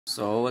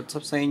So, what's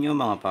up sa inyo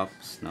mga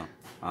paps, no?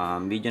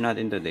 Video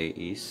natin today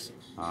is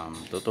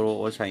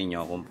tuturo ko sa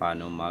inyo kung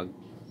paano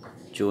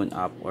mag-tune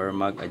up or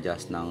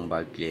mag-adjust ng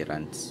valve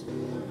clearance.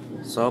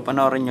 So,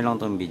 panoorin nyo lang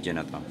tong video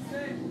na to.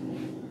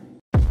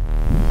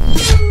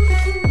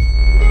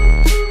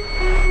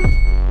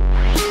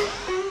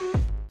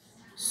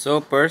 So,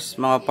 first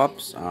mga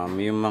paps,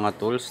 yung mga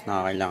tools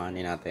na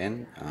kailanganin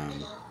natin,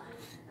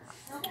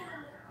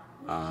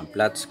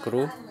 flat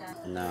screw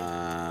na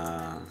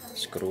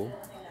screw,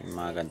 yung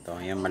mga ganito,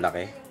 yung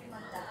malaki.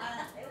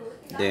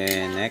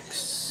 Then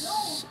next,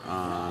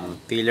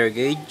 filler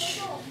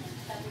gauge.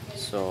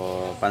 So,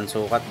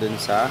 pansukat dun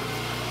sa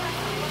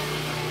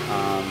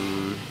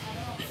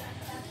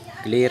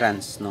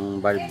clearance ng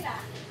valve.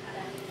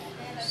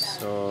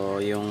 So,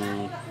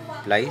 yung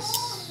plies,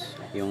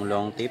 yung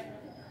long tip,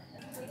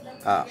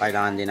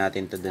 kailangan din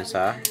natin to dun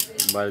sa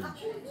valve.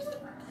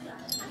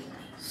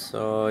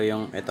 So,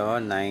 yung ito,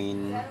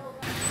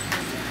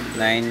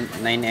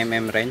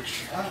 9mm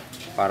wrench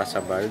para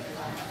sa valve.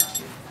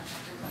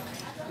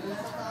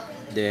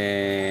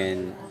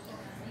 Then,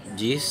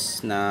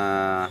 G's na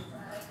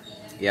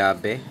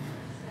yabe.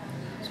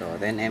 So,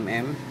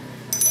 10mm.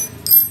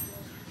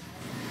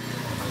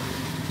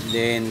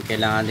 Then,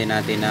 kailangan din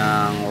natin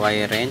ng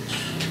wire wrench.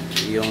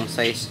 Yung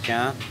size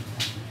niya,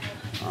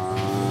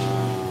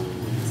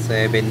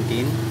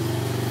 17.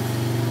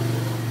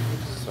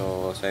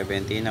 So,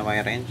 17 na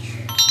wire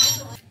wrench.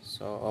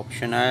 So,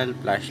 optional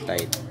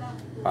flashlight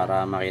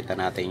para makita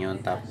natin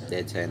yung top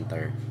dead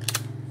center.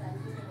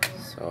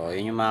 So,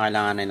 yun yung mga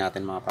kailangan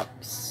natin mga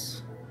paps.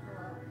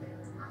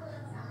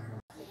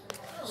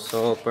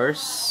 So,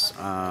 first,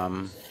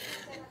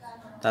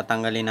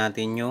 tatanggalin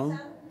natin yung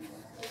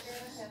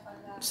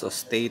sa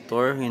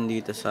stator, hindi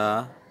dito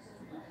sa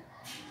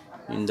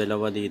yung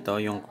dalawa dito,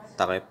 yung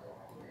takip.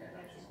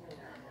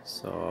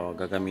 So,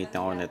 gagamitin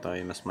ko nito,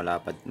 yung mas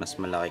malapad, mas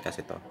malaki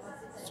kasi to.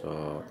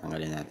 So,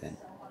 tanggalin natin.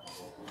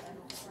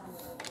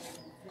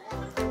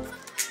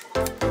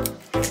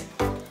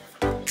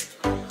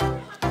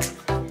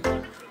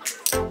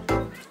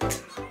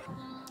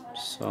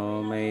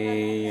 So,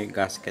 may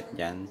gasket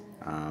dyan.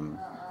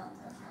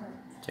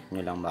 Check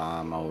nyo lang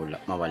baka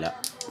mawala.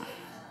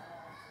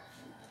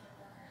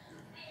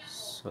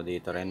 So,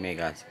 dito rin may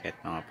gasket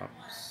mga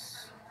paps.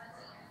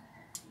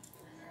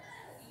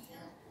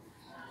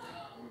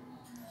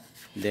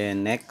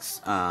 Then,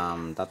 next,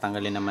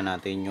 tatanggalin naman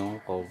natin yung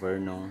cover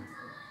nung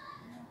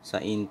sa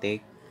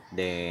intake.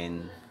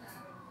 Then,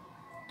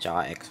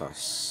 tsaka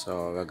exhaust.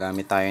 So,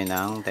 gagamit tayo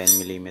ng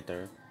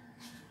 10mm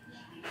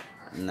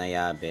na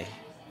yabe.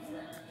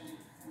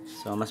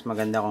 So, mas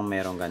maganda kung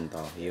merong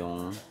ganito.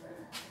 Yung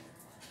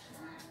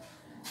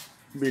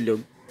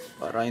bilog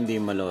para hindi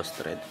ma-lost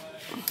thread.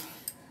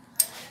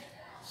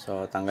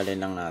 So,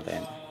 tanggalin lang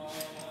natin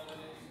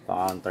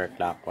pa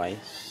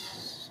counterclockwise.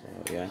 So,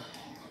 yun.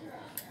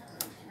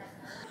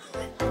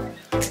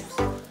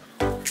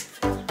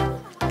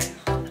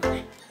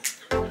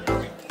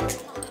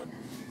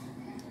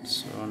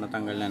 So,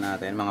 natanggal na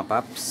natin mga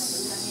paps.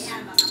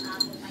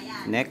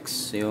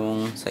 Next,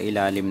 yung sa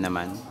ilalim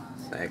naman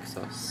sa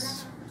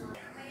exhaust.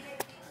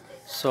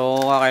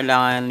 So,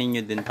 kailangan ninyo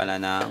din pala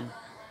ng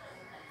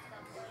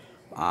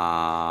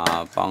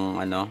pang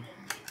ano,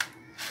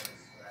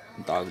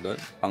 tawag doon,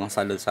 pang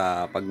salud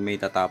sa pag may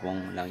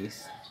tatapong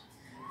langis.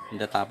 May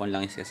tatapong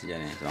langis kasi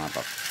dyan sa mga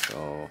paps.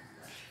 So,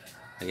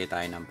 lagay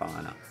tayo ng pang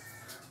ano.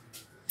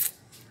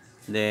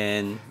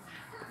 Then,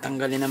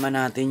 tanggalin naman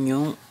natin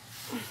yung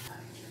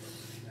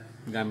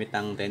gamit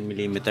ng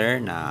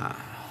 10mm na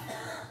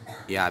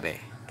yabe.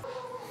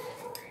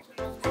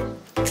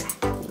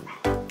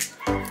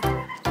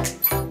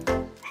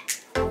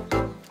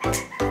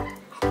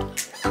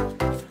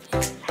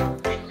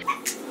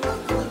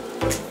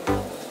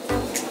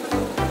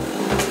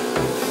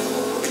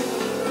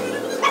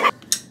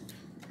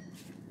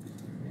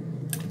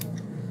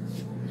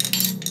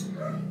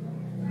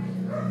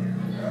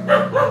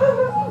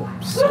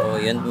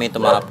 So, yun, may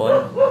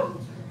tumapon.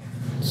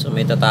 So,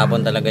 may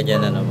tatapon talaga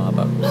dyan, ano, mga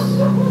paps.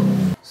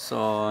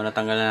 So,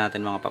 natanggal na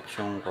natin mga paps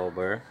yung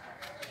cover.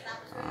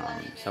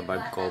 Sa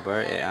valve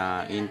cover,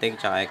 intake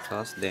tsaka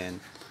exhaust. Then,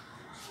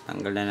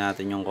 tanggal na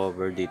natin yung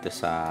cover dito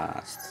sa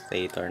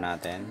stator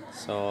natin.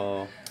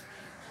 So,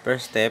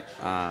 first step,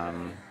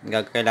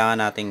 kailangan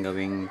natin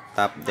gawing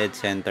top dead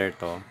center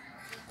to.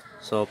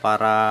 So,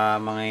 para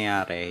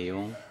mangyayari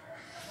yung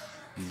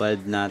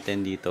valve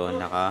natin dito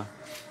naka-close.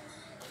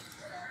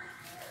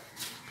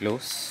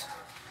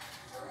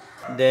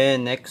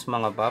 Then, next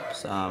mga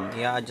paps,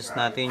 i-adjust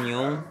natin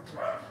yung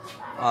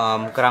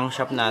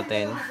crankshaft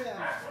natin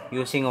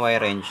using wire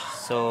wrench.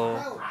 So,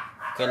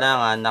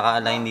 kailangan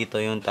naka-align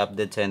dito yung top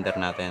dead center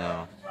natin.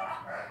 Oh.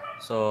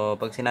 So,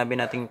 pag sinabi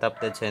nating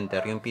top dead center,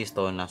 yung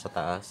piston nasa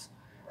taas.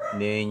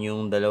 Then,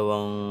 yung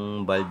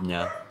dalawang valve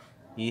niya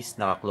is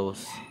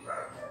naka-close.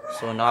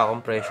 So,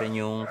 naka-compression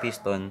yung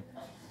piston.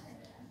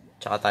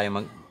 Tsaka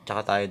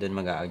tayo dun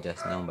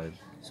mag-a-adjust ng valve.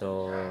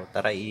 So,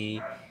 tara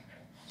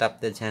top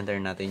dead center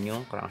natin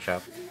yung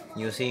crankshaft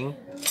using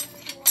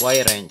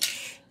wire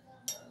wrench.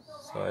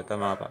 So, ito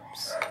mga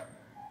paps.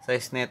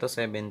 Size nito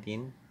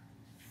 17.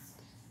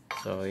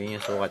 So, yun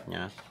yung sukat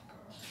niya.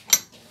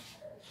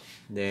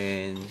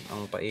 Then,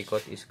 ang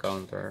paikot is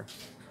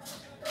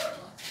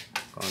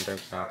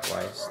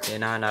counterclockwise.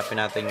 Then, hahanapin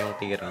natin yung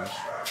T-wrench.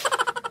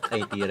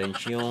 Ay,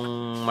 T-wrench. Yung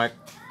mark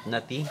na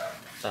T.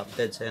 Top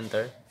dead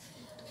center.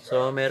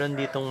 So, meron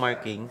ditong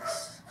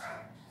markings.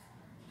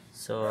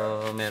 So,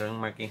 merong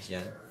markings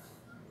yan.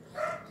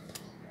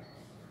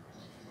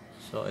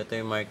 So, ito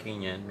yung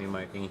marking yan. May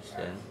markings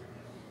yan.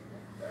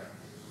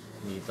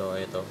 Dito,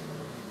 ito.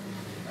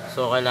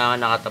 So, kailangan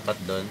nakatapat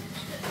doon.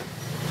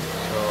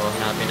 So,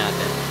 hanapin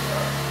natin.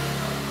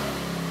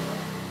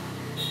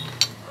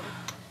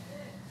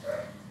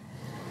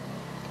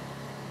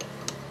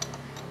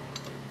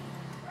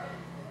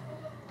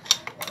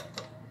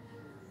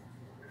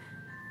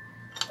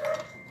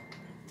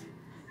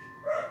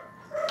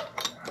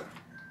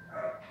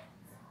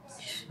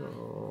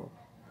 So,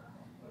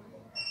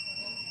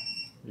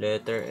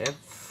 letter F.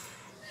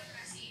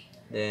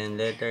 Then,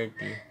 letter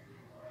T.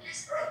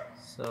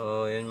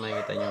 So, yun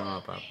makikita nyo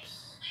mga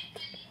paps.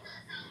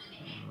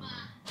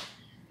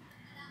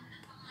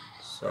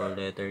 So,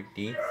 letter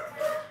T.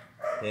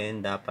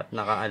 Then, dapat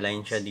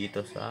naka-align siya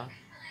dito sa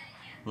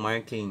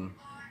marking.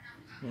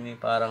 May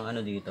parang ano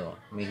dito,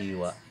 may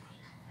hiwa.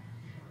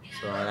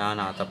 So,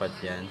 kailangan nakatapat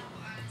yan.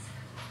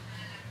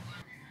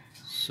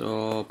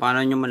 So,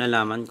 paano nyo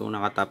malalaman kung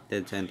naka-top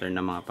dead center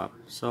na mga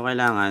paps? So,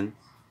 kailangan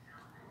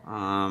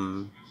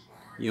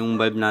yung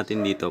bulb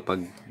natin dito, pag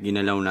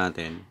ginalaw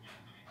natin,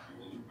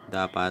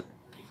 dapat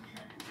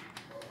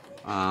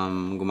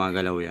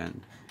gumagalaw yan.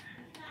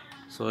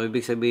 So,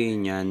 ibig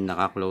sabihin yan,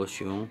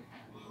 naka-close yung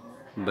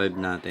bulb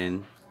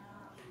natin.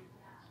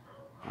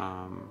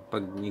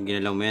 Pag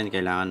ginalaw mo yan,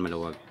 kailangan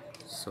maluwag.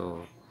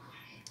 So,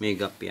 may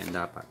gap yan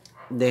dapat.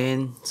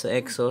 Then, sa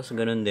exhaust,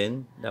 ganun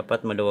din.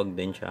 Dapat maluwag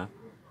din siya.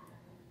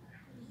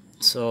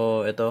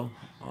 So, ito,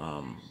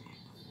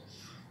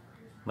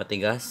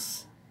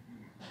 matigas.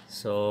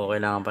 So,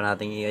 kailangan pa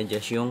natin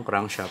i-adjust yung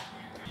crankshaft.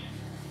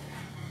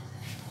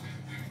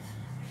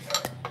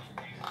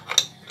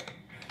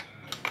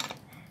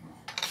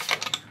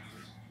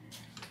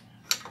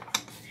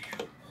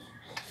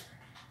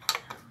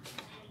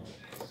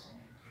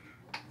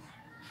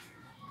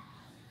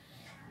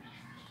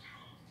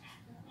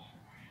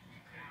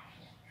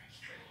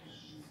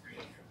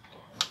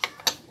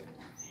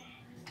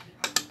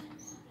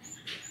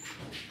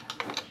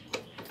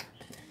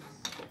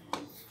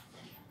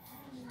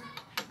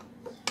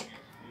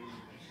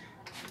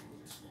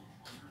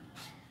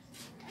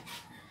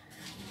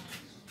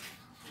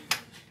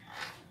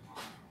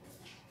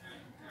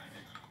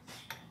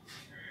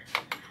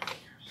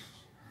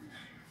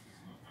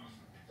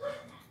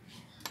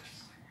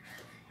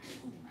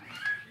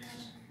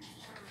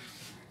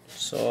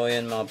 So,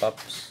 ayan mga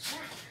paps.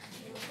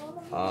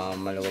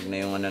 Maluwag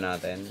na yung ano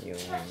natin.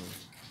 Yung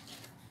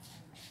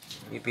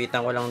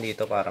ipitan ko lang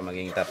dito para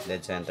maging top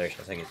dead center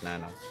siya sa gitna.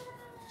 No?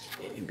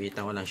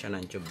 Ipitan ko lang siya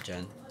ng tube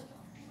dyan.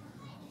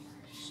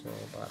 So,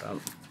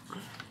 para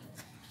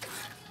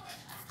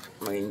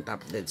maging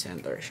top dead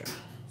center siya.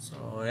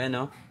 So, ayan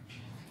o.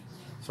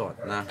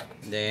 Suot na.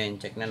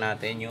 Then, check na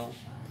natin yung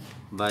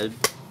valve.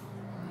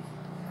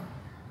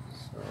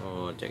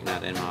 So, check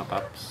natin mga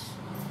paps.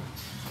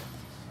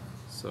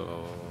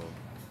 So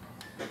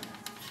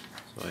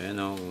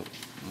ayan o,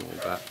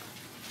 umuga.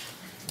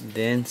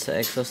 Then, sa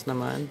exhaust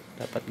naman,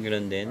 dapat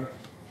ganoon din.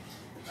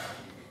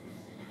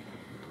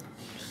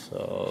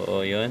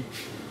 So, yun.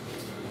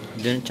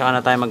 Dun, tsaka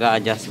na tayo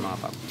mag-a-adjust mga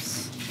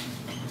paps.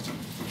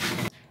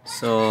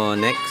 So,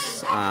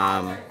 next,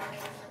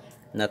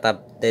 na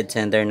top dead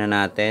center na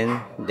natin.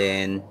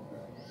 Then,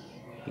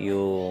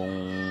 yung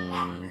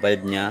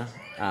valve nya,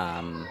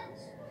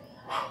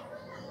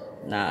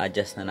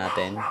 na-adjust na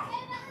natin.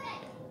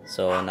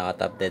 So,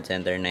 naka-top dead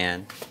center na yan.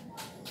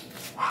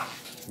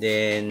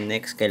 Then,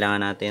 next,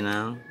 kailangan natin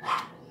ng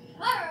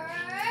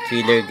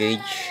feeler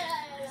gauge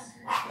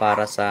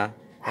para sa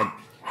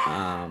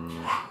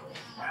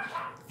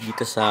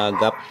dito sa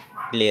gap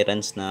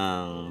clearance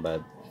ng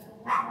valve.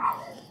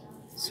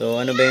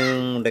 So, ano ba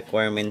yung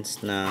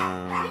requirements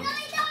ng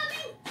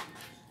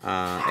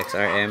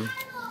XRM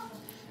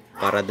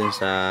para dun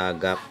sa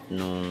gap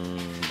nung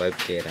valve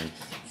clearance?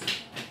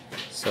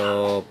 So,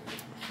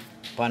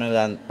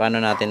 paano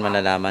natin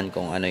malalaman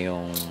kung ano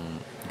yung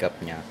gap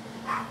nya?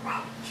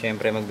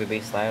 Syempre,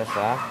 magbe-base tayo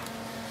sa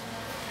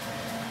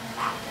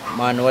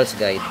manual's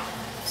guide.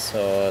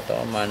 So, ito,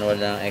 manual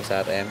ng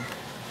XRM.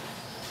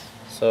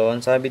 So,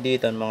 ang sabi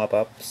dito mga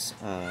paps,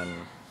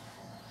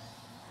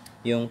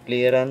 yung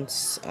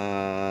clearance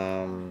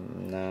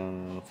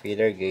ng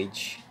feeler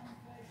gauge.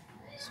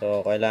 So,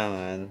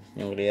 kailangan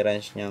yung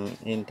clearance niyang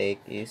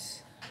intake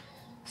is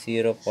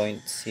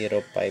 0.05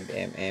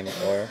 mm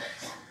or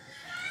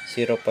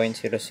 0.00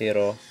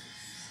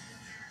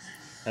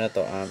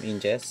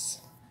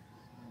 inches.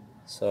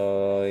 So,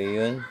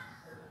 yun.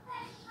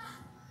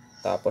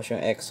 Tapos yung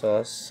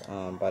exhaust,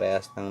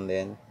 parehas lang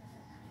din.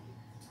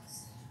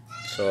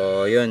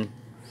 So, yun.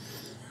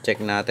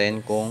 Check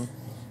natin kung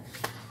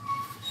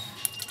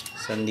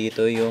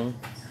Sandito yung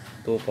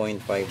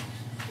 2.5.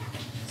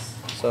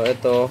 So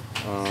ito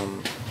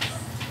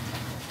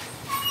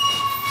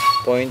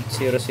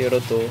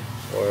 0.002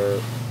 or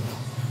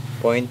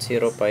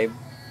 0.05.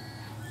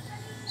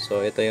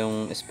 So ito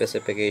yung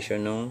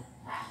specification nung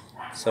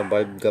sa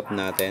valve gap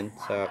natin,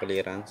 sa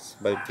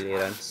clearance, valve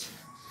clearance.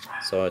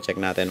 So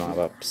check natin mga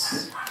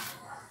paps.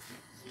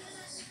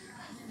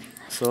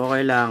 So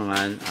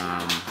kailangan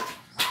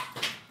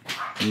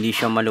hindi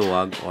siya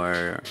maluwag,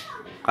 or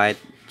kahit,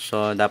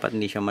 so dapat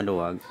hindi siya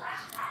maluwag,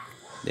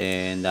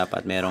 then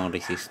dapat merong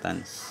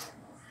resistance.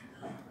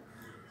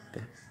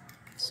 Okay.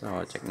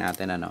 So check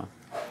natin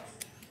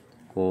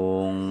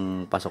kung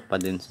pasok pa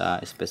din sa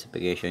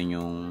specification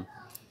yung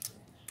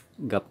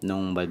gap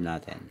nung valve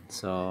natin.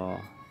 So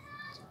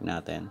check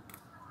natin.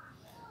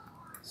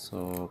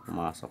 So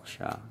pumasok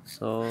siya.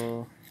 So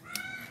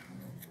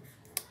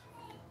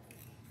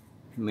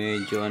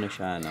medyo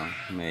siya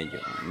medyo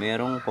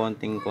merong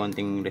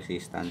konting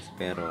resistance,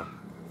 pero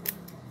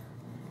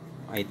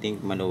I think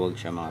maluwag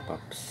siya mga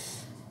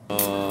paps.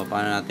 So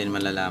paano natin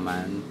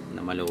malalaman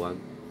na maluwag?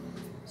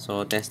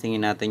 So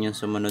testingin natin yung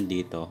sumunod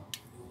dito.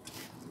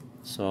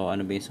 So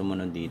ano ba yung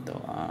sumunod dito?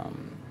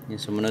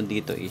 Yung sumunod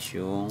dito is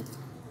yung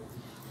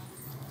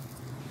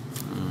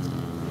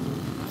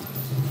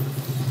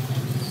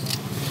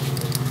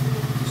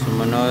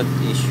sumunod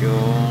is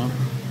yung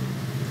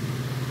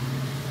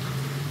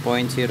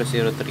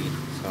 0.003.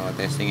 So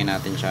testingin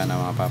natin siya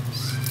mga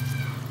paps.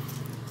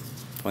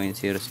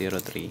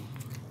 0.003.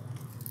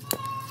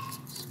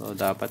 So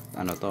dapat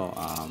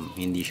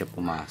hindi siya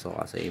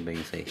pumasok kasi iba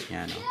yung size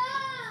niya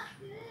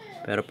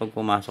Pero pag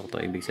pumasok to,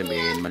 ibig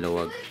sabihin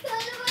maluwag.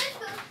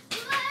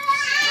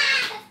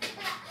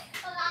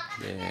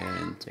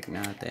 Then check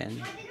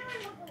natin.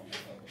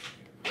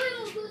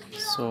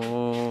 So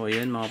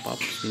ayun mga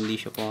paps, hindi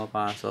siya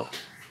pumapasok.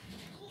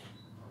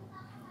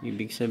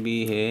 Ibig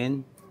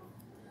sabihin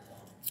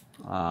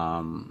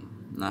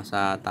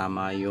nasa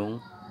tama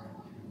yung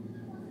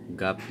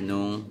gap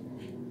nung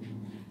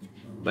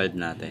valve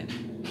natin.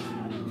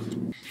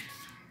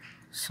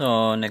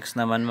 So next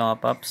naman mga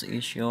paps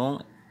is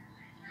yung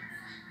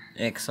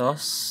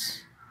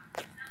exhaust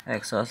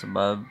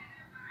valve.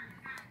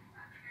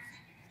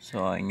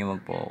 So ayun yung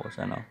mag-focus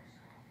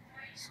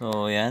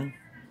So yan.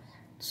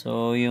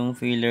 So yung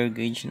filler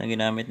gauge na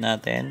ginamit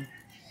natin,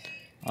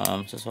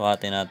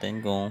 susukatin natin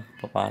kung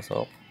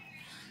papasok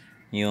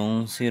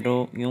yung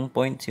 0.002.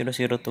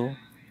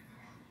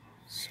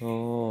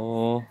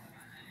 So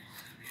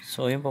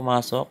yung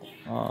pumasok,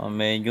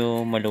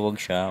 medyo maluwag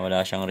siya,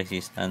 wala siyang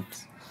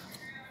resistance.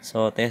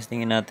 So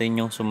testingin natin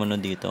yung sumunod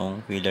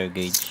ditong filler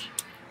gauge,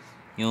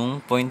 yung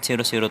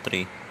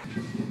 0.003.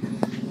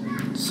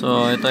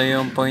 So ito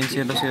yung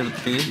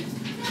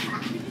 0.003.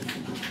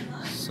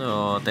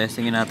 So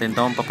testingin natin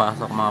kung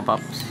papasok mga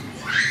paps.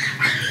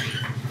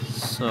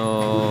 So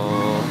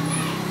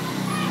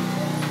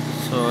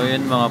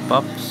yun mga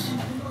paps,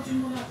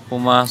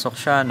 pumasok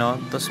siya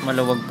tapos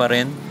maluwag pa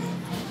rin.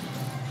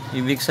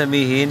 Ibig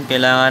sabihin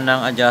kailangan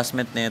ng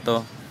adjustment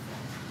nito.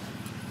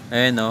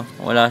 Ayun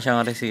wala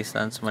siyang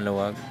resistance,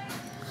 maluwag.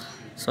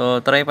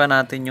 So try pa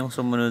natin yung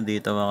sumunod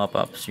dito mga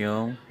paps,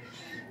 yung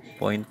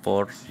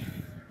 0.4.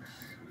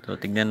 So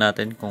tignan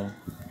natin kung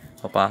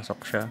papasok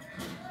siya.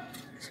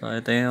 So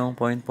ito yung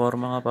 0.4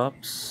 mga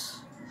paps.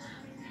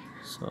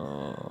 So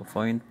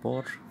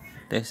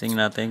 0.4, testing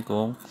natin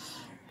kung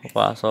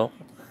papasok.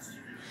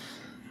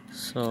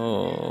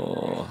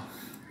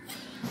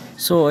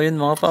 So ayun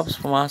mga paps,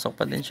 pumasok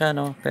pa din siya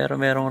pero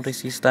merong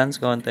resistance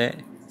konti.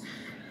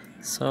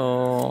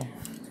 So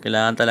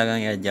kailangan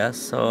talagang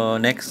i-adjust.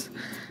 So next,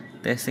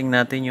 testing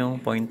natin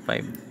yung 0.5.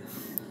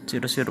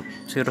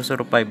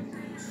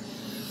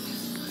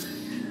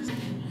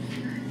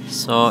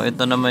 So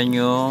ito naman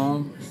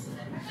yung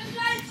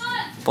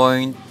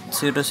 0.005.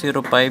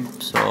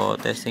 So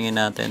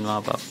testingin natin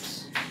mga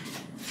paps.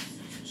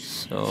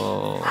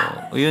 So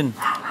ayun,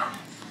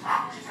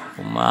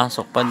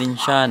 pumasok pa din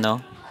siya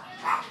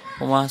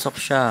pumasok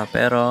siya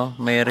pero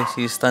may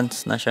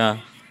resistance na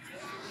siya.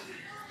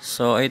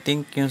 So I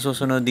think yung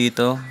susunod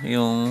dito,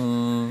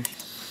 yung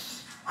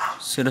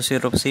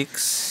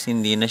 006,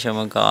 hindi na siya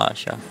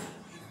magkakasya.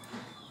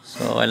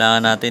 So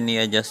kailangan natin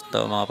i-adjust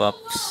to mga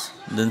paps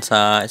dun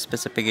sa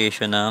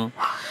specification ng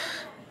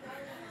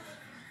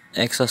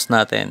exhaust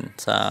natin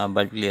sa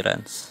valve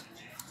clearance.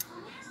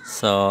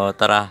 So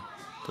tara,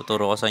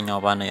 tuturo ko sa inyo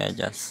paano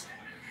i-adjust.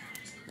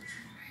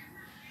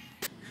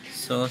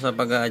 So sa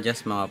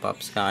pag-a-adjust mga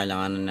paps,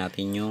 kailangan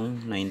natin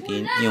yung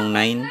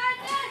 9mm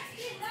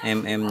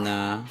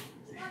na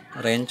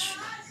wrench,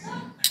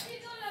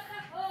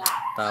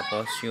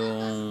 tapos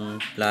yung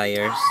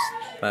pliers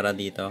para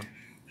dito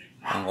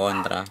pang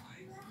kontra.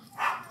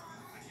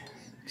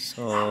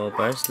 So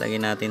first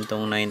lagyan natin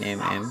tong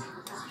 9mm,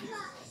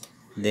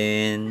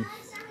 then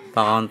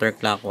pa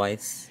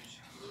counterclockwise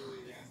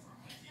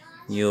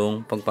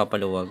yung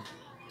pagpapaluwag.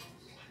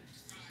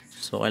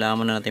 So kailangan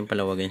muna natin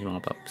paluwagin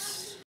mga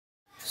paps.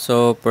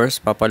 So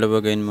first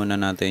papaluwagin muna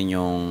natin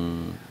yung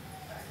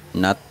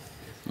nut,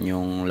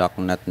 yung lock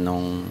nut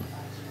nung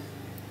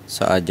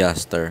sa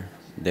adjuster.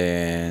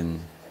 Then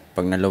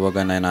pag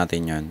naluwagan na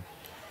natin yan,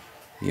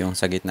 yung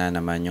sa gitna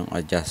naman yung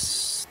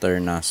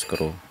adjuster na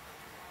screw,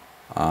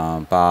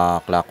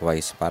 pa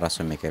clockwise para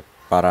sumikip,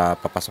 para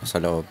papasok sa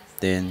loob.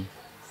 Then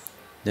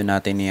doon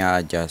natin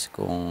i-adjust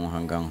kung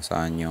hanggang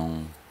saan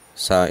yung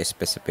sa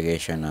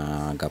specification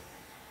na gap.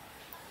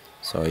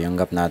 So yung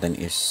gap natin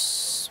is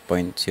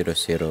 0.002.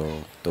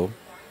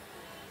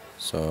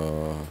 So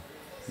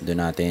doon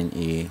natin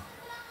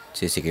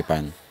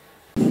i-sisikipan.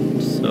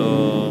 So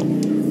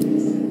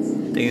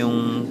ito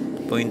yung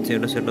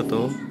 0.002.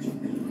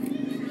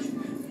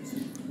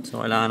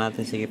 So kailangan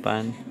natin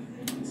sikipan.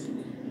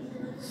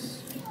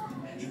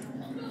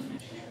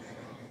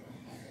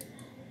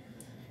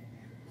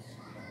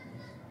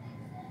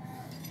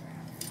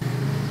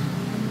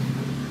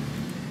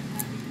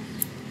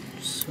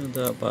 So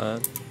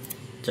dapat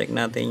check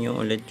natin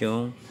yung ulit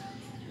yung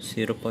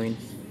 0.002.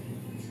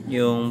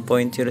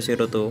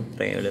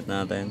 Try ulit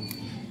natin.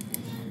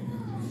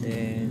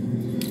 Then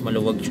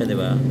maluwag siya, di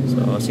ba?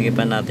 So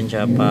sikipan natin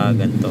siya pa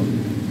ganito.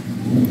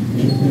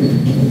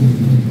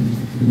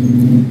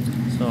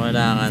 So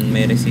kailangan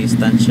may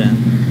resistance siya.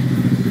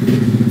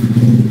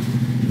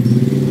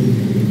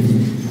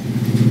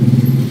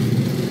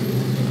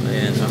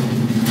 Ayan, oh.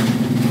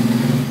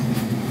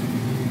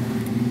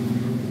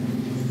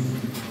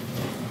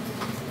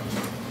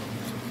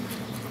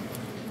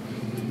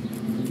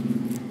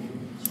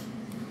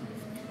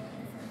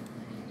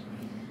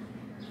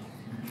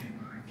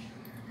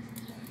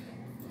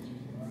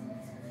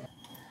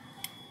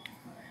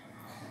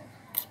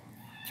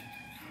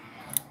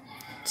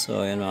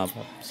 So ayan mga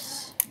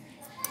paps.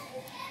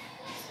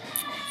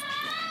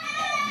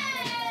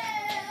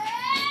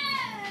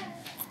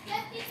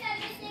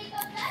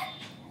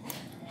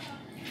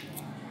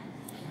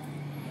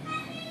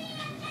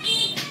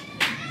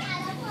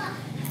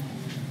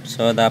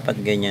 So dapat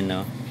ganyan,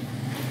 no?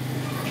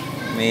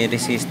 May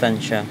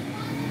resistance siya.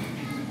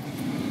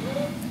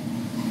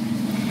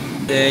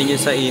 Then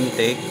yung sa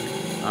intake,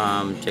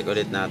 check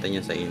ulit natin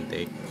yung sa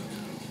intake.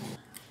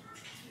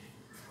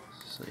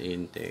 So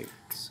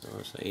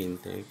sa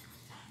intake.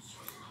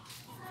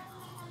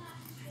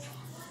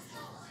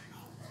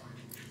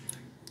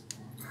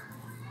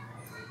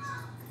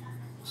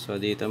 So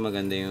dito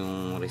maganda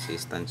yung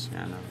resistance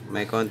niya, no?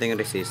 May konting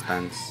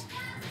resistance.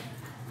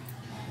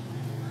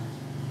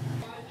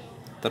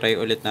 Try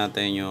ulit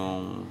natin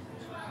yung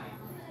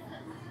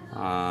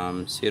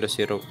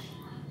 003.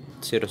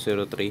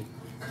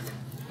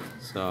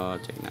 So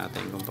check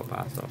natin kung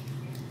papasok.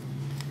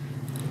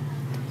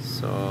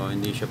 So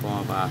hindi siya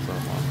pumapasok.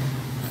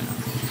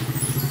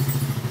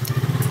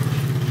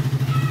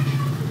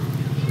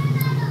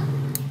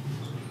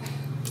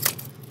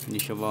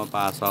 Hindi siya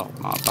pumapasok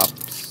mga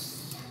paps.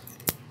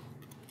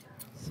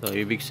 So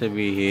ibig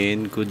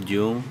sabihin good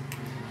yung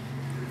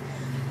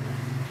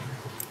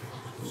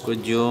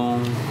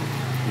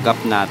gap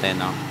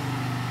natin, no?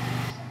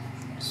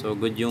 So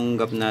good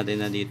yung gap natin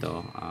na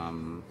dito.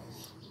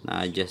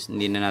 Na-adjust,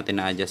 hindi na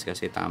natin na-adjust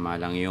kasi tama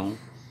lang yung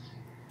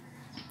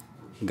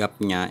gap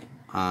niya,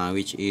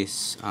 which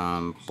is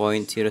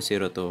 0.002.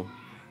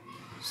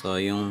 So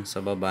yung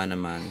sa baba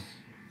naman,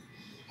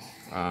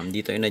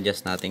 dito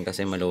in-adjust natin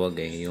kasi maluwag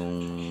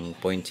yung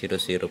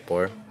 0.004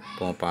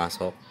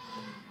 pumapasok.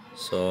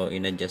 So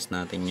in-adjust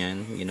natin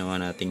yan, ginawa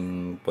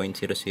nating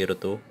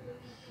 0.002.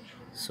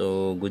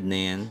 So good na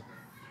yan.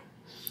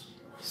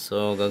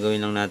 So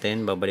gagawin lang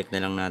natin, babalik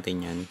na lang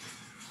natin yan,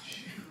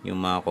 yung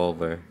mga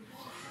cover.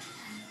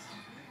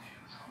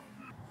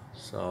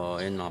 So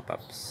yun mga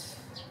paps.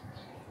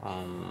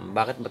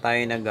 Bakit ba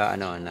tayo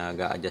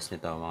nag-a-adjust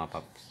nito mga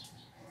paps?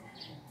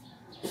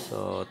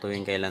 So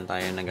tuwing kailan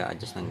tayo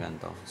nag-a-adjust ng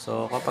ganito?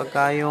 So kapag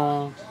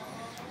kayong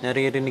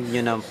naririnig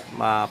nyo na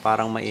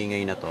parang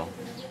maingay na to,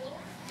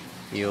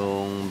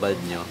 yung bulb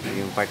nyo,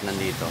 yung part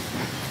nandito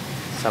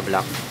sa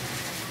block,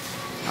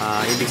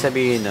 ibig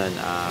sabihin nun,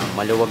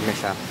 maluwag na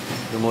siya.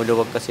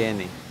 Lumuluwag kasi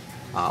yan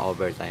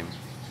over time.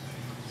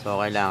 So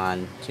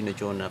kailangan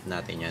sinutune up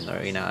natin yan or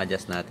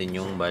ina-adjust natin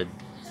yung bulb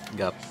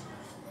gap.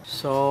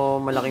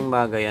 So malaking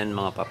bagay yan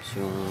mga paps,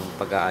 yung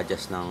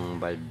pag-a-adjust ng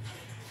bulb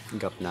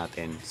gap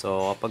natin.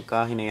 So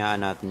kapag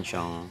hinayaan natin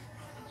siyang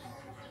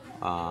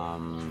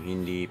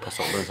hindi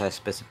pasok doon sa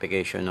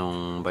specification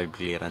ng bulb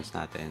clearance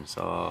natin.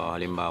 So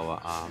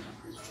halimbawa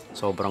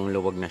sobrang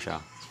luwag na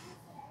siya.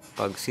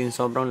 Pag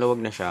sobrang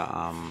luwag na siya,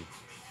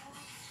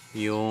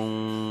 yung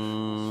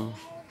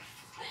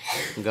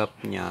gap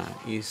niya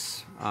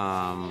is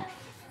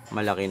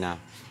malaki na.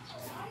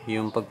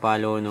 Yung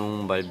pagpalo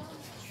ng bulb,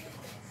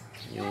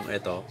 yung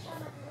ito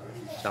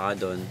tsaka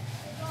doon,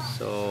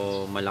 so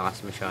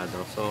malakas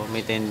masyado. So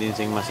may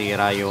tendency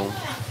masira yung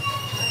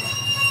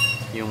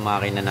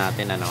makina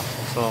natin, ano.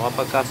 So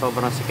kapag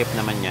sobrang sikip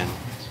naman yan,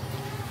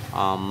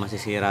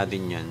 masisira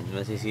din yan.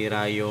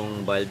 Masisira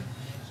yung bulb.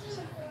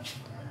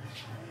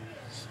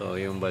 So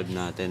yung bulb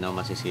natin,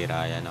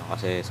 masisira yan,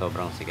 kasi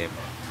sobrang sikip.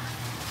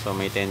 So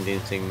may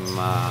tendency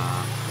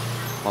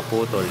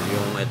maputol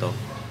yung ito,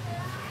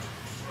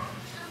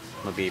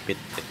 mabipit,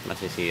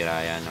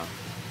 masisira yan,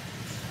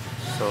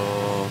 So,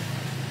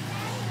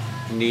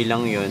 hindi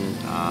lang yun,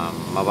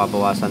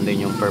 mababawasan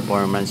din yung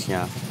performance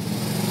niya.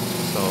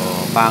 So,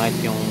 pangit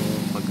yung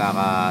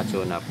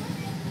pagkaka-tune up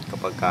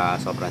kapag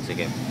sobrang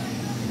sikip.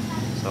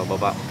 So,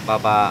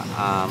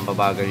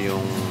 babagal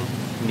yung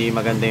hindi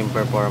maganda yung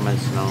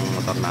performance ng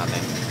motor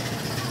natin.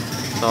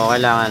 So,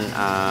 kailangan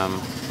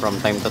from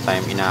time to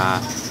time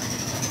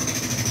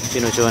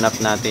sinutune up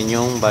natin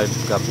yung valve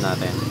gap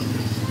natin.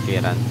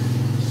 Clearance.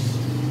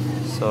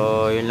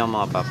 So, yun lang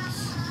mga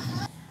paps.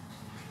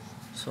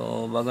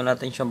 So, bago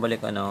natin siya balik,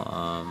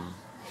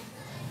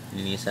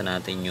 linisin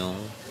natin yung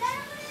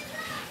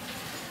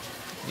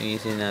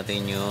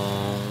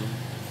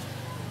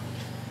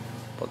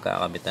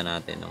pagkakabitan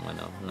natin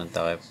ng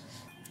takip.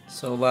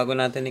 So, bago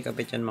natin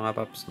ikabit yan mga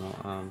paps,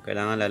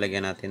 kailangan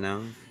lalagyan natin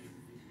ng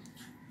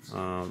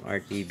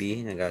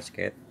RTB na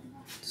gasket.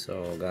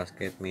 So,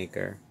 gasket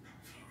maker.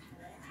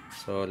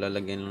 So,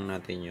 lalagyan lang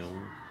natin yung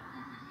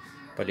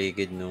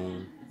paligid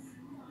ng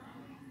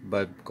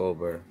valve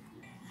cover.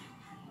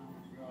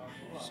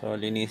 So,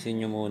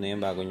 linisin nyo muna yan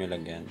bago nyo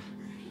lagyan.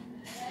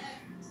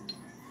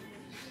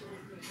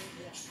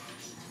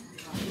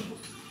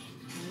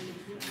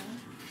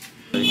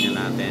 Lagyan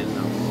natin.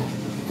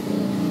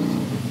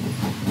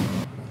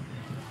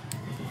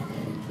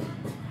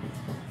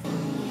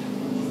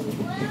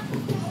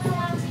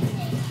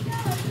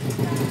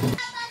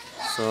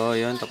 So,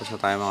 yun. Tapos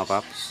na tayo mga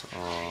paps.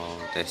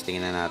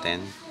 Testing na natin.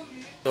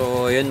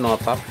 So, yun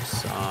mga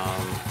paps.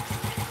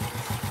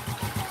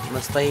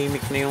 Mas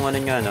tahimik na yung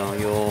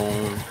yung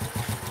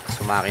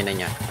sumakina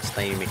niya. Mas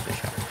tahimik na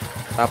siya.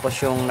 Tapos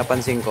yung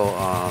napansin ko,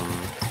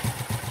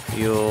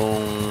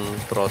 yung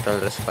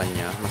throttle response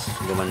niya mas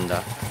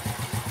gumanda.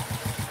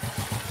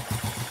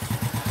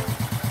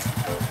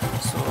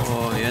 So,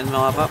 yun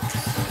mga paps.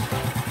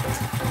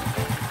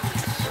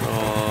 So,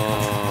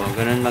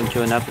 ganun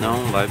mag-tune up ng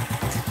valve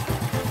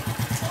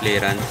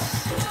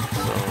clearance.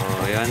 So,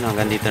 yun.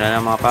 Hanggang dito na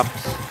lang mga paps.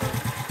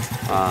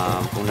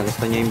 Kung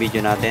nagustuhan nyo yung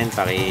video natin,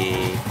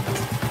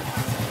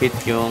 hit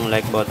yung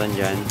like button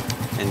dyan.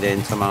 And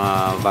then sa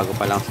mga bago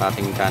pa lang sa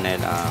ating channel,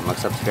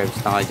 mag-subscribe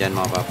na kayo dyan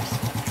mga paps.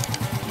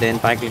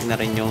 Then pakiclick na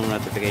rin yung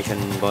notification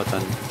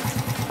button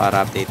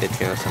para updated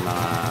kayo sa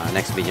mga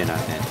next video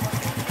natin.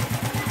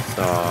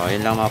 So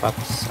yun lang mga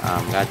paps.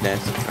 God bless.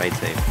 Ride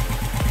safe.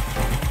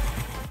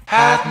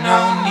 Had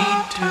no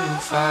need to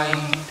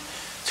fight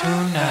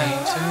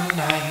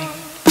tonight.